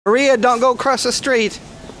Maria, don't go across the street.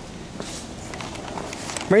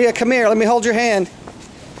 Maria, come here. Let me hold your hand.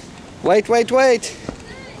 Wait, wait, wait.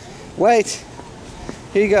 Wait.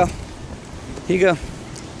 Here you go. Here you go.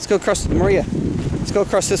 Let's go across. Maria, let's go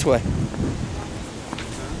across this way.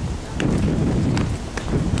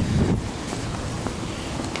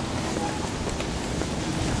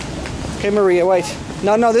 Okay, Maria, wait.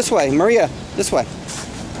 No, no, this way. Maria, this way.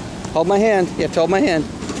 Hold my hand. You have to hold my hand.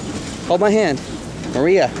 Hold my hand.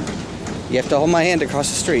 Maria, you have to hold my hand across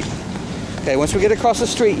the street. Okay, once we get across the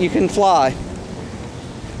street, you can fly.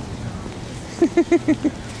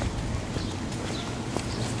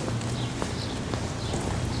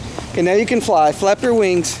 Okay, now you can fly. Flap your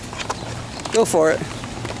wings. Go for it.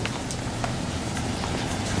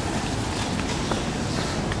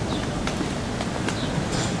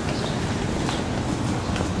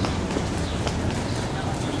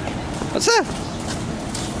 What's that?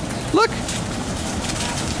 Look.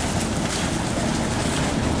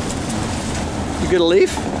 You get a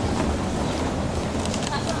leaf?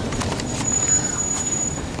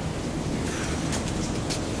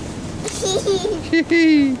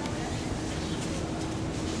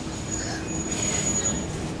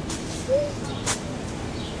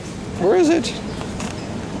 Where is it?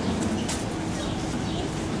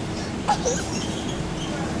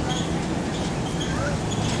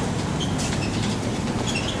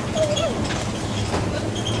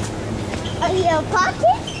 Are you a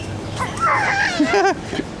pocket?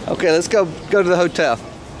 Okay, let's go to the hotel.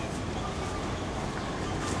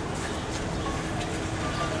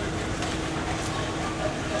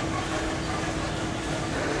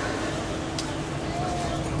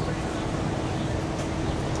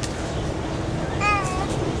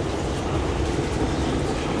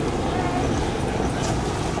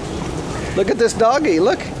 Look at this doggy,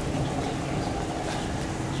 look.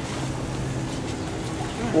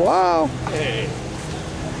 Wow. Hey.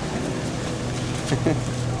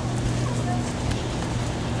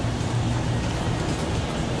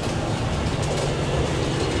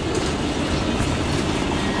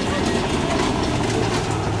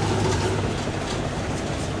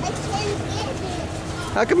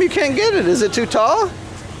 How come you can't get it? Is it too tall?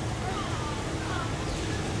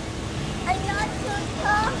 I'm not too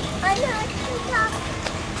tall. I'm not too tall.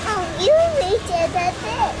 Oh, you reach it, that's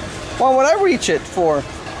it. Why would I reach it for?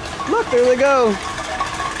 Look, there they go.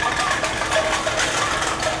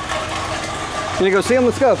 Can you go see them?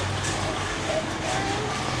 Let's go.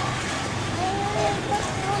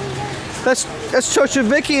 That's Chosha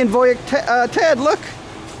Vicky and Voyek Ted. Look.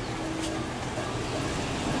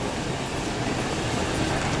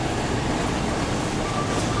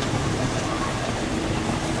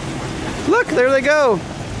 Look, there they go.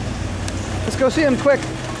 Let's go see them quick.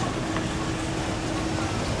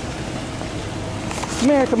 Come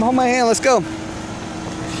here, come hold my hand, let's go.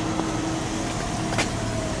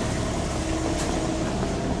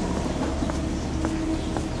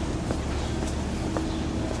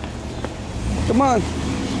 Come on.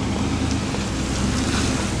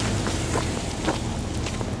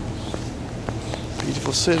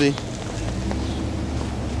 Beautiful city.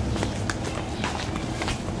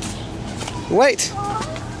 Wait.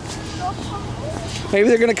 Maybe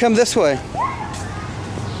they're gonna come this way.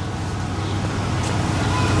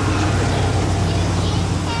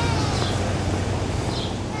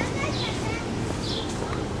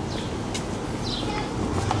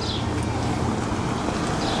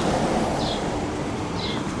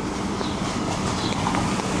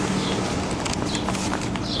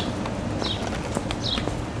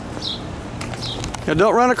 Now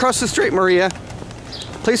don't run across the street, Maria.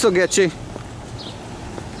 Police will get you.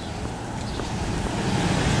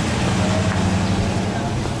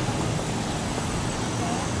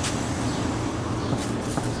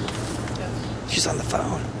 She's on the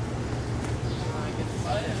phone.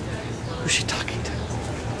 Who's she talking to?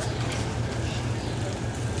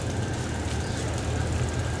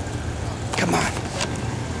 Come on.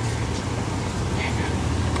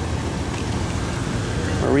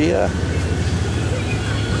 Maria.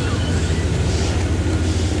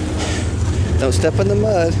 Don't step in the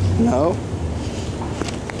mud. No.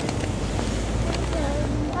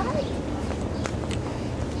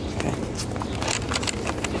 Okay.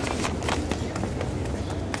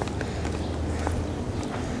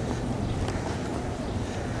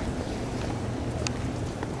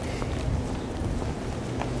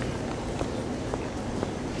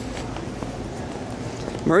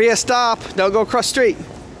 Maria, stop. Don't go across the street.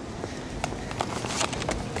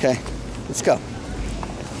 Okay, let's go.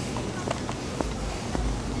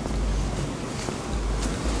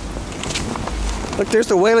 Look, there's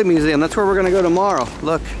the Whaley Museum. That's where we're going to go tomorrow.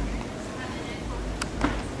 Look.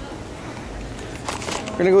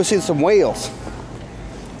 We're going to go see some whales.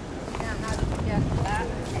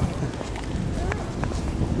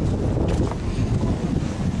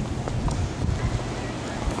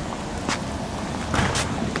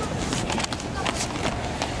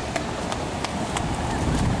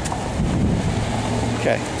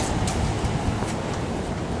 Okay.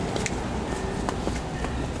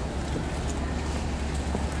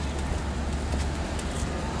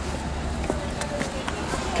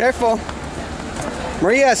 Careful.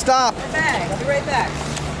 Maria, stop. I'll be right back.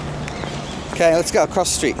 Okay, let's go across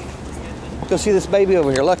the street. Go see this baby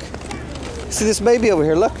over here. Look. See this baby over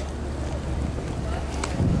here. Look.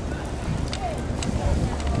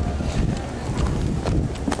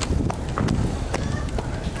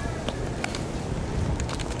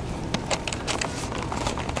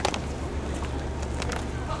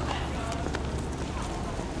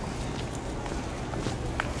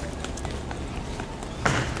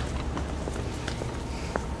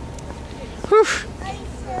 Whew.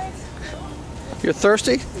 You're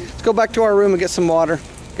thirsty? Let's go back to our room and get some water,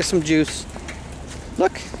 get some juice.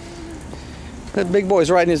 Look, that big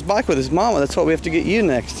boy's riding his bike with his mama. That's what we have to get you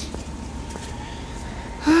next.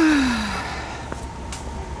 I'm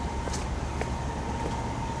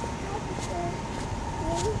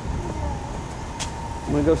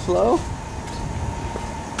gonna go slow.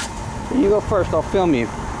 You go first, I'll film you.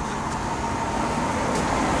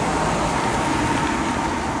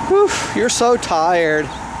 Whew, you're so tired.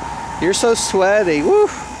 You're so sweaty. Woo.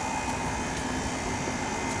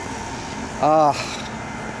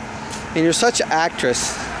 And you're such an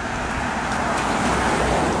actress.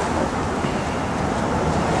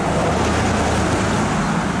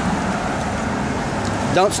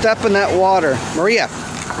 Don't step in that water. Maria.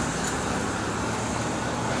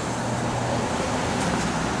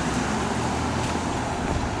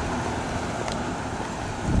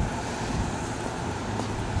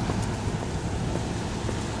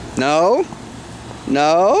 No,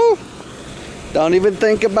 no, don't even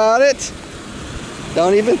think about it.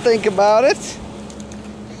 Don't even think about it.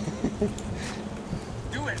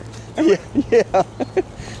 Do it. Yeah.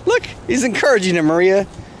 Look, he's encouraging her, Maria.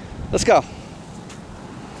 Let's go.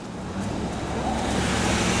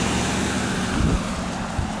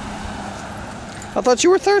 I thought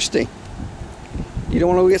you were thirsty. You don't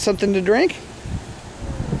want to go get something to drink?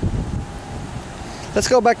 Let's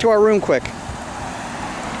go back to our room quick.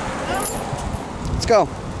 Let's go.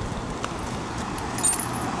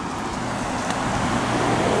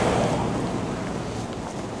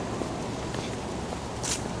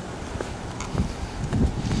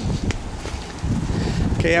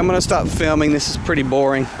 Okay, I'm gonna stop filming. This is pretty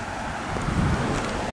boring.